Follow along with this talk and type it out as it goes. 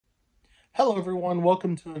Hello, everyone.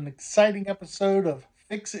 Welcome to an exciting episode of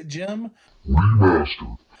Fix It Jim.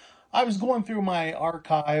 Remastered. I was going through my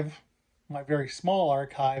archive, my very small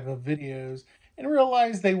archive of videos, and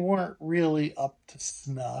realized they weren't really up to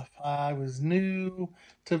snuff. I was new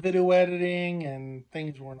to video editing and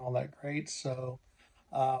things weren't all that great. So,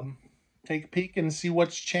 um, take a peek and see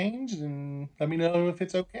what's changed and let me know if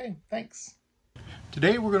it's okay. Thanks.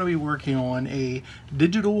 Today we're going to be working on a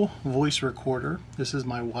digital voice recorder. This is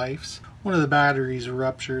my wife's. One of the batteries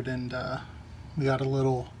ruptured and we got a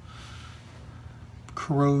little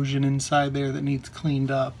corrosion inside there that needs cleaned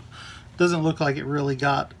up. Doesn't look like it really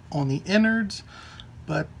got on the innards,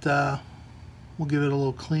 but we'll give it a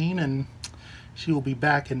little clean and she will be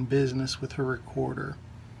back in business with her recorder.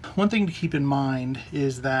 One thing to keep in mind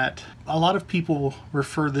is that a lot of people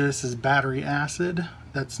refer to this as battery acid.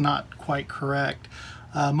 That's not quite correct.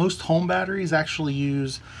 Most home batteries actually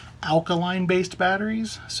use alkaline-based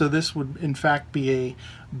batteries, so this would in fact be a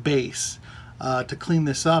base. To clean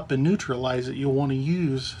this up and neutralize it, you'll want to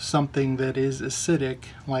use something that is acidic,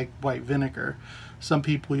 like white vinegar. Some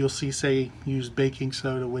people you'll see say use baking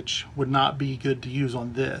soda, which would not be good to use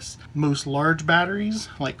on this. Most large batteries,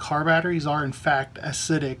 like car batteries, are in fact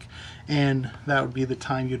acidic, and that would be the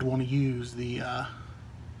time you'd want to use the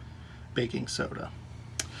baking soda.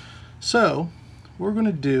 So what we're going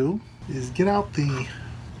to do is get out the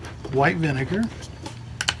white vinegar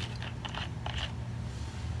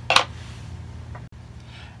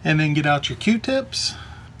and then get out your Q-tips,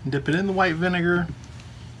 dip it in the white vinegar,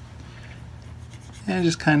 and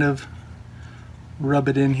just kind of rub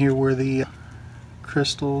it in here where the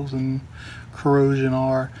crystals and corrosion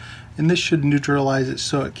are. And this should neutralize it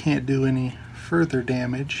so it can't do any further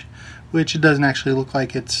damage, which it doesn't actually look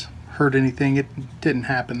like it's hurt anything. It didn't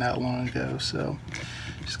happen that long ago. So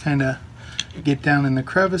just kind of get down in the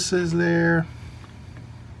crevices there.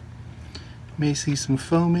 You may see some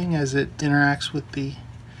foaming as it interacts with the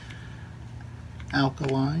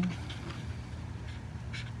alkaline.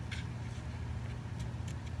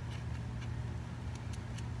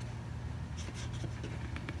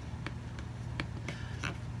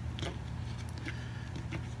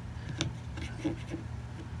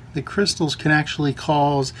 The crystals can actually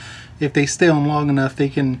cause, if they stay on long enough, they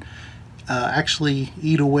can actually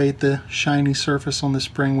eat away at the shiny surface on the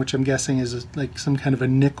spring, which I'm guessing is like some kind of a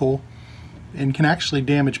nickel, and can actually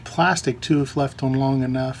damage plastic too if left on long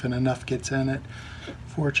enough and enough gets in it.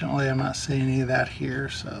 Fortunately, I'm not seeing any of that here,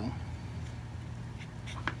 so.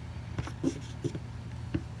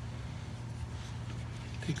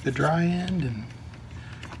 Take the dry end and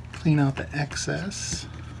clean out the excess.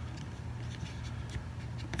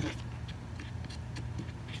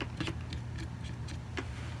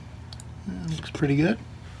 That looks pretty good.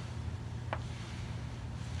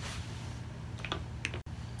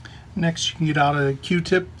 Next, you can get out a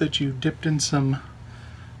Q-tip that you dipped in some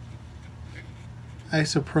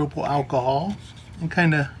isopropyl alcohol and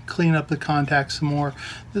kind of clean up the contact some more.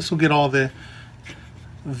 This will get all the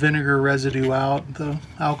vinegar residue out. The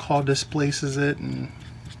alcohol displaces it and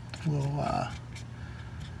will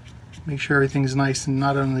make sure everything's nice and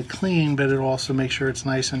not only clean, but it'll also make sure it's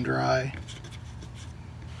nice and dry.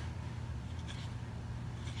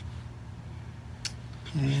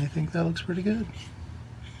 And I think that looks pretty good.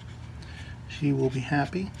 She will be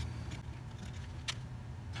happy.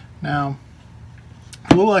 Now,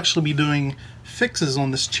 we'll actually be doing fixes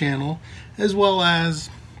on this channel, as well as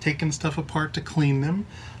taking stuff apart to clean them.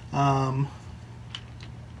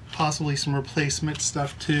 Possibly some replacement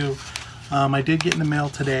stuff too. I did get in the mail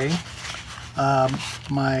today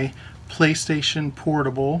my PlayStation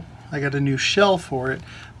Portable. I got a new shell for it.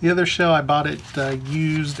 The other shell I bought it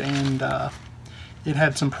used, and it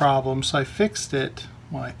had some problems, so I fixed it.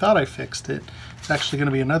 Well, I thought I fixed it. It's actually going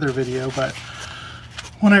to be another video, but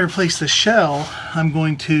when I replace the shell, I'm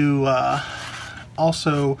going to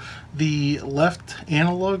also the left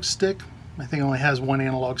analog stick. I think it only has one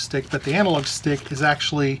analog stick, but the analog stick is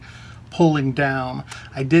actually pulling down.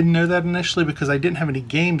 I didn't know that initially because I didn't have any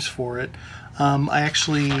games for it. I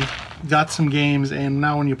actually got some games, and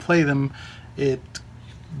now when you play them, it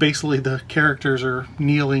basically the characters are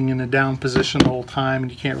kneeling in a down position the whole time and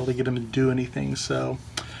you can't really get them to do anything. So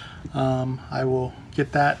I will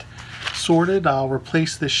get that sorted. I'll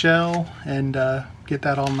replace the shell and get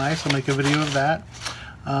that all nice. I'll make a video of that.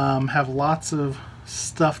 Have lots of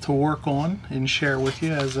stuff to work on and share with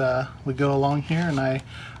you as we go along here, and I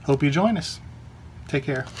hope you join us. Take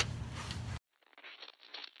care.